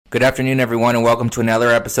Good afternoon, everyone, and welcome to another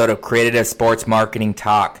episode of Creative Sports Marketing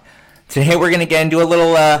Talk. Today, we're going to get into a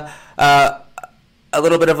little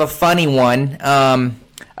bit of a funny one.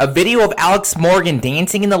 A video of Alex Morgan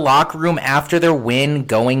dancing in the locker room after their win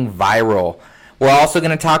going viral. We're also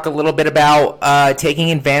going to talk a little bit about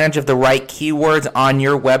taking advantage of the right keywords on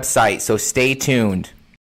your website, so stay tuned.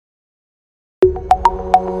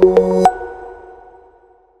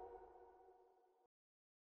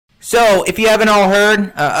 So, if you haven't all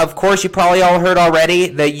heard, of course you probably all heard already,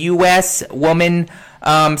 the U.S. women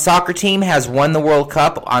soccer team has won the World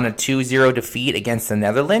Cup on a 2-0 defeat against the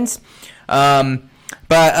Netherlands. But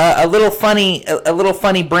a little funny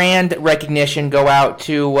brand recognition go out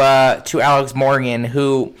to Alex Morgan,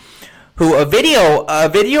 who a video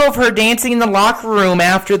of her dancing in the locker room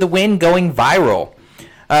after the win going viral.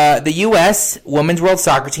 The U.S. Women's World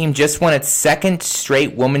Soccer Team just won its second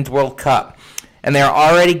straight Women's World Cup, and they're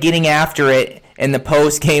already getting after it in the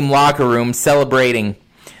post-game locker room celebrating.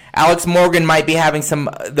 Alex Morgan might be having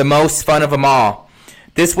the most fun of them all.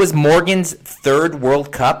 This was Morgan's third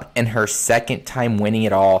World Cup and her second time winning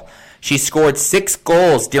it all. She scored 6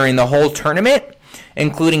 goals during the whole tournament,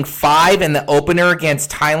 including 5 in the opener against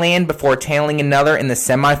Thailand before tailing another in the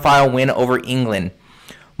semifinal win over England.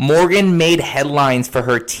 Morgan made headlines for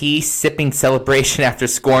her tea-sipping celebration after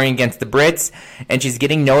scoring against the Brits, and she's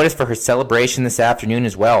getting noticed for her celebration this afternoon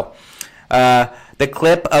as well. The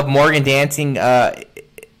clip of Morgan dancing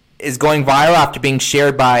is going viral after being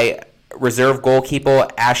shared by reserve goalkeeper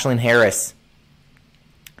Ashlyn Harris.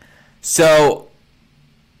 So,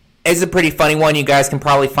 it's a pretty funny one. You guys can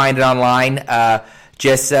probably find it online.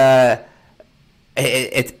 It's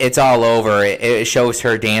all over. It shows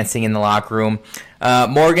her dancing in the locker room.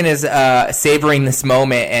 Morgan is savoring this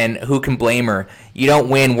moment, and who can blame her? You don't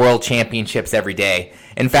win world championships every day.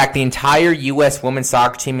 In fact, the entire U.S. women's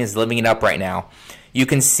soccer team is living it up right now. You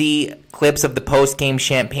can see clips of the post-game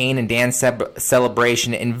champagne and dance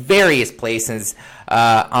celebration in various places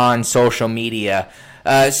on social media.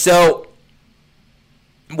 So,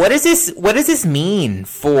 what does this mean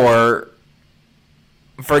for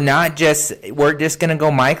not just, we're just going to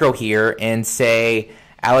go micro here and say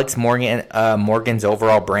Alex Morgan, Morgan's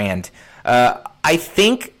overall brand. I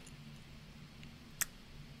think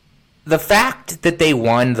the fact that they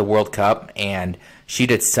won the World Cup and she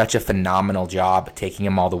did such a phenomenal job taking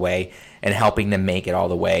them all the way and helping them make it all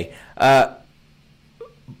the way,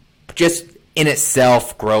 just in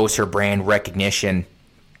itself grows her brand recognition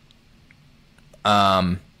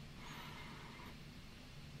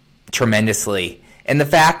tremendously. And the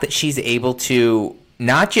fact that she's able to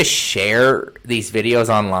not just share these videos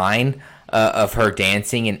online of her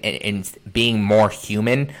dancing and being more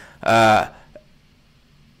human, the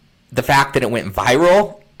fact that it went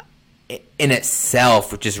viral in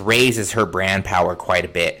itself just raises her brand power quite a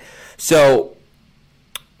bit. So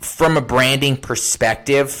from a branding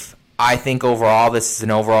perspective, I think overall this is an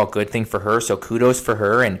overall good thing for her. So kudos for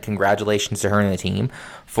her and congratulations to her and the team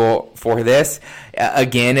for this.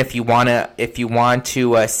 Again, if you want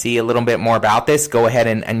to see a little bit more about this, go ahead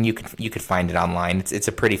and you could find it online. It's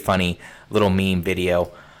a pretty funny little meme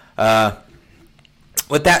video.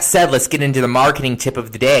 With that said, let's get into the marketing tip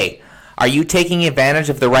of the day. Are you taking advantage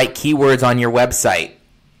of the right keywords on your website?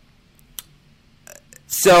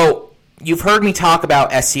 So, you've heard me talk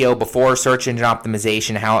about SEO before, search engine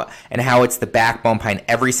optimization, how it's the backbone behind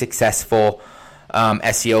every successful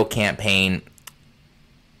SEO campaign,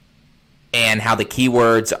 and how the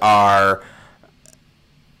keywords are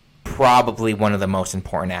probably one of the most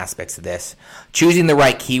important aspects of this. Choosing the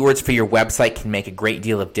right keywords for your website can make a great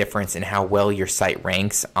deal of difference in how well your site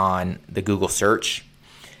ranks on the Google search.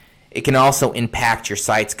 It can also impact your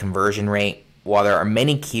site's conversion rate. While there are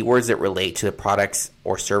many keywords that relate to the products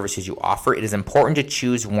or services you offer, it is important to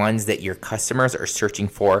choose ones that your customers are searching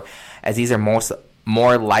for, as these are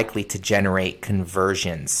more likely to generate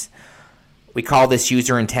conversions. We call this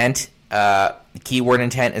user intent. Keyword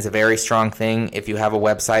intent is a very strong thing. If you have a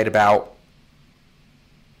website about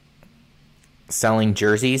selling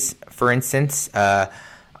jerseys, for instance,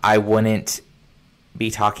 I wouldn't be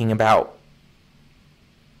talking about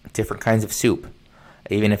different kinds of soup.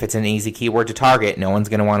 Even if it's an easy keyword to target, no one's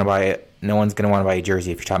going to want to buy it. No one's going to want to buy a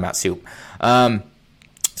jersey if you're talking about soup.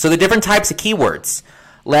 So the different types of keywords.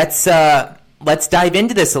 Let's dive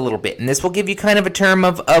into this a little bit, and this will give you kind of a term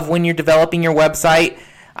of when you're developing your website.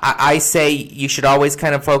 I say you should always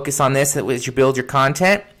kind of focus on this as you build your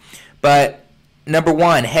content. But number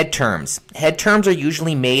one, head terms. Head terms are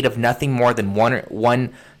usually made of nothing more than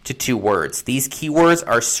one to 2 words. These keywords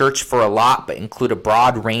are searched for a lot, but include a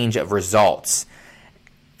broad range of results.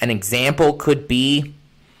 An example could be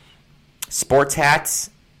sports hats,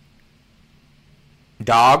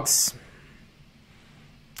 dogs,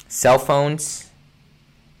 cell phones,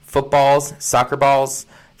 footballs, soccer balls,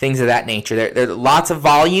 things of that nature. There's lots of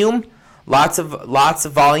volume, lots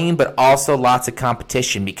of volume, but also lots of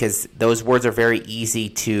competition, because those words are very easy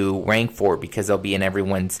to rank for because they'll be in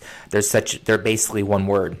everyone's. They're basically one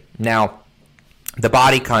word. Now, the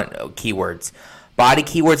keywords. Body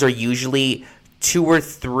keywords are usually 2 or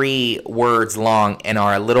 3 words long and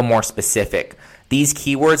are a little more specific. These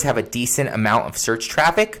keywords have a decent amount of search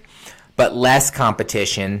traffic, but less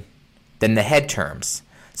competition than the head terms.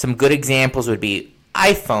 Some good examples would be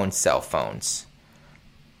iPhone cell phones,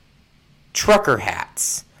 trucker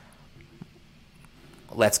hats.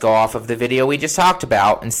 Let's go off of the video we just talked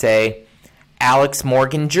about and say Alex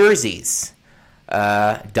Morgan jerseys,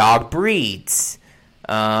 dog breeds,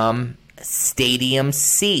 stadium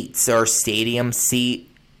seats or stadium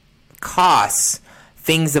seat costs,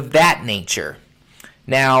 things of that nature.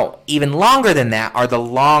 Now, even longer than that are the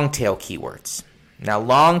long tail keywords. Now,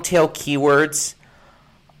 long tail keywords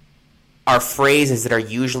are phrases that are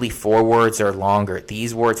usually 4 words or longer.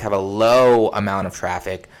 These words have a low amount of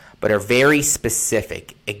traffic, but are very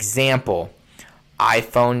specific. Example,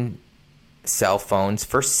 iPhone cell phones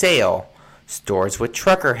for sale, stores with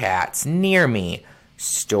trucker hats near me,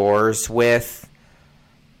 stores with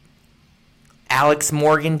Alex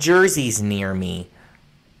Morgan jerseys near me,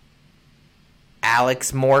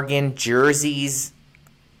 Alex Morgan jerseys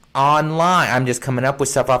online. I'm just coming up with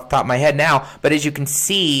stuff off the top of my head now, but as you can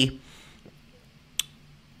see,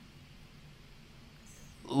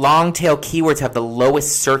 long tail keywords have the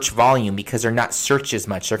lowest search volume because they're not searched as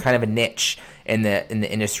much. They're kind of a niche in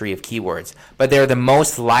the industry of keywords, but they're the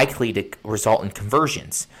most likely to result in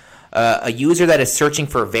conversions. A user that is searching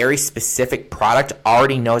for a very specific product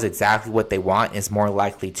already knows exactly what they want and is more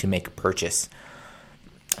likely to make a purchase.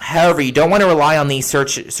 However, you don't want to rely on these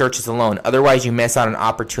searches alone. Otherwise, you miss out on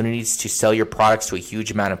opportunities to sell your products to a huge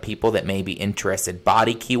amount of people that may be interested.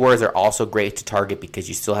 Body keywords are also great to target because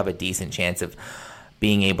you still have a decent chance of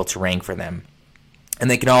being able to rank for them. And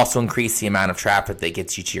they can also increase the amount of traffic that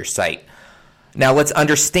gets you to your site. Now, let's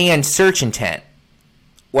understand search intent.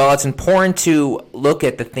 While it's important to look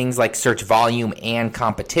at the things like search volume and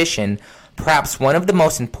competition, perhaps one of the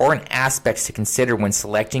most important aspects to consider when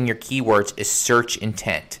selecting your keywords is search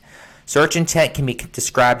intent. Search intent can be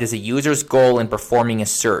described as a user's goal in performing a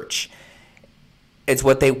search. It's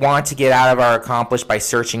what they want to get out of or accomplish by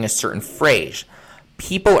searching a certain phrase.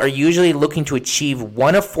 People are usually looking to achieve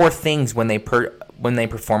one of 4 things when they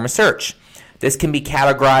perform a search. This can be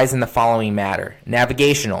categorized in the following manner.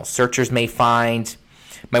 Navigational. Searchers may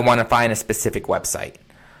want to find a specific website.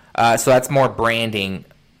 So that's more branding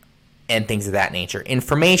and things of that nature.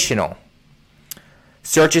 Informational.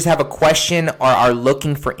 Searchers have a question or are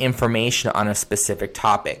looking for information on a specific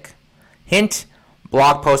topic. Hint,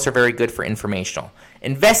 blog posts are very good for informational.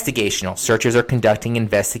 Investigational. Searchers are conducting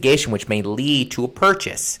investigation which may lead to a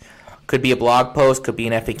purchase. Could be a blog post, could be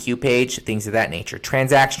an FAQ page, things of that nature.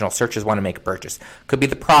 Transactional. Searchers want to make a purchase. Could be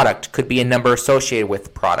the product, could be a number associated with the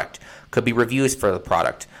product. Could be reviews for the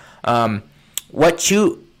product. When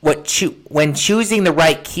choosing the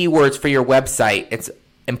right keywords for your website, it's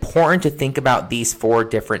important to think about these 4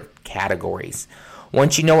 different categories.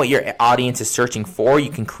 Once you know what your audience is searching for, you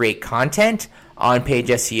can create content, on-page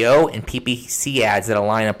SEO, and PPC ads that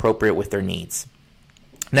align appropriate with their needs.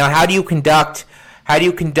 Now, how do you conduct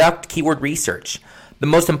keyword research? The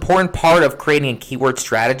most important part of creating a keyword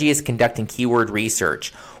strategy is conducting keyword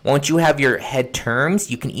research. Once you have your head terms,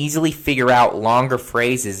 you can easily figure out longer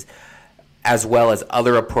phrases as well as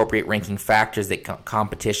other appropriate ranking factors that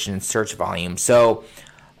competition and search volume. So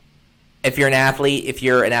if you're an athlete, if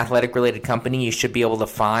you're an athletic related company, you should be able to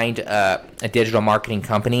find a digital marketing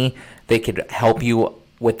company that could help you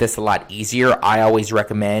with this a lot easier. I always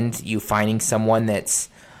recommend you finding someone that's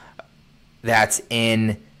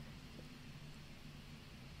in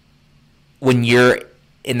when you're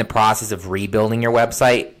in the process of rebuilding your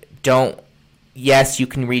website. Yes, you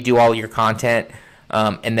can redo all your content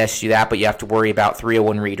and this do that, but you have to worry about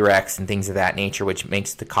 301 redirects and things of that nature, which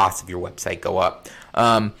makes the cost of your website go up.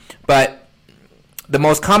 But the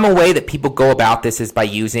most common way that people go about this is by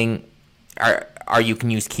you can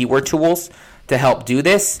use keyword tools to help do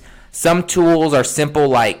this. Some tools are simple,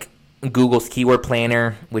 like Google's Keyword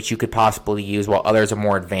Planner, which you could possibly use, while others are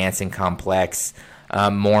more advanced and complex,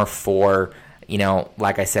 more for,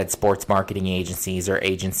 like I said, sports marketing agencies or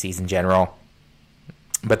agencies in general.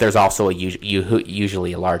 But there's also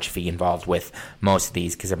usually a large fee involved with most of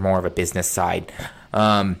these because they're more of a business side.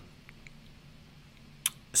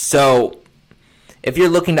 So if you're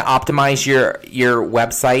looking to optimize your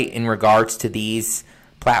website in regards to these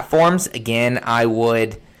platforms, again, I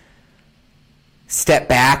would step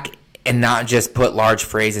back and not just put large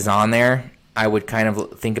phrases on there. I would kind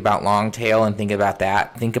of think about long tail and think about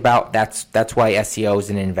that. Think about that's why SEO is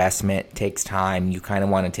an investment. It takes time. You kind of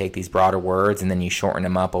want to take these broader words and then you shorten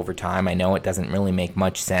them up over time. I know it doesn't really make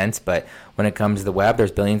much sense, but when it comes to the web,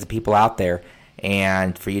 there's billions of people out there,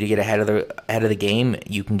 and for you to get ahead of the game,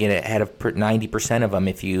 you can get ahead of 90% of them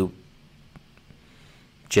if you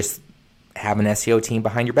just have an SEO team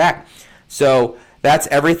behind your back. So that's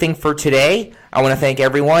everything for today. I want to thank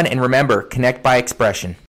everyone, and remember, connect by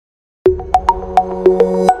expression.